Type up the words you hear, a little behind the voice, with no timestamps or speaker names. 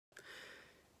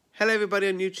Hello everybody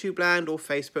on YouTube land or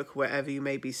Facebook, wherever you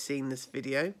may be seeing this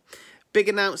video. Big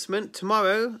announcement,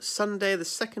 tomorrow, Sunday the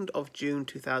 2nd of June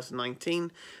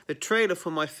 2019, the trailer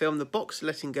for my film The Box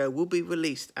Letting Go will be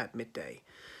released at midday.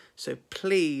 So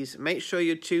please make sure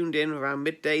you're tuned in around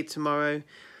midday tomorrow.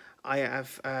 I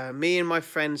have me and my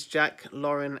friends Jack,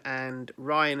 Lauren and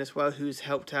Ryan as well, who's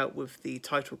helped out with the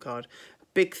title card.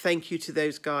 Big thank you to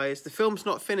those guys. The film's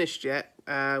not finished yet.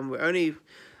 We're only,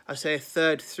 I say, a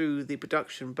third through the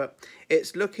production, but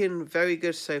it's looking very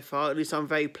good so far. At least I'm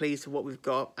very pleased with what we've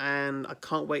got, and I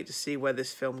can't wait to see where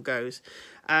this film goes.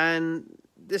 And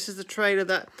this is the trailer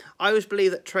that I always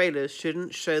believe that trailers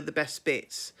shouldn't show the best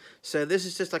bits. So this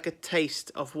is just like a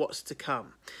taste of what's to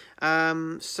come.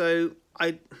 So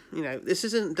this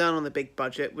isn't done on the big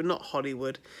budget. We're not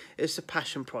Hollywood. It's a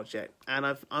passion project, and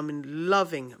I'm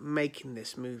loving making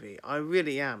this movie. I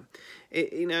really am.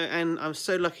 And I'm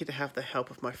so lucky to have the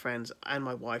help of my friends and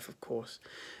my wife, of course,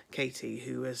 Katie,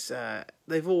 who has.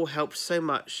 They've all helped so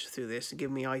much through this and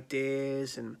given me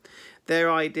ideas and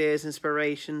their ideas,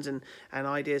 inspirations, and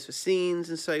ideas for scenes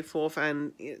and so forth.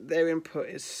 And their input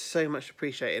is so much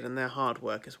appreciated, and their hard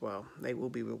work as well. They will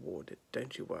be rewarded.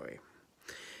 Don't you worry.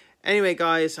 Anyway,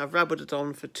 guys, I've rabbled it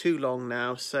on for too long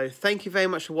now, so thank you very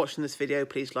much for watching this video.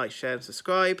 Please like, share and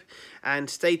subscribe, and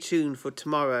stay tuned for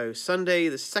tomorrow, Sunday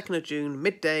the 2nd of June,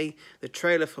 midday. The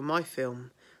trailer for my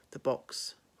film, The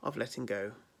Box of Letting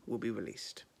Go, will be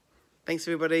released. Thanks,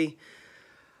 everybody.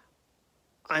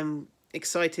 I'm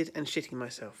excited and shitting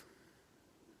myself.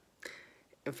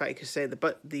 In fact, you could say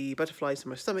the butterflies in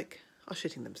my stomach are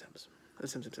shitting themselves.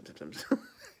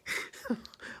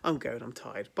 I'm going, I'm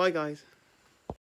tired. Bye, guys.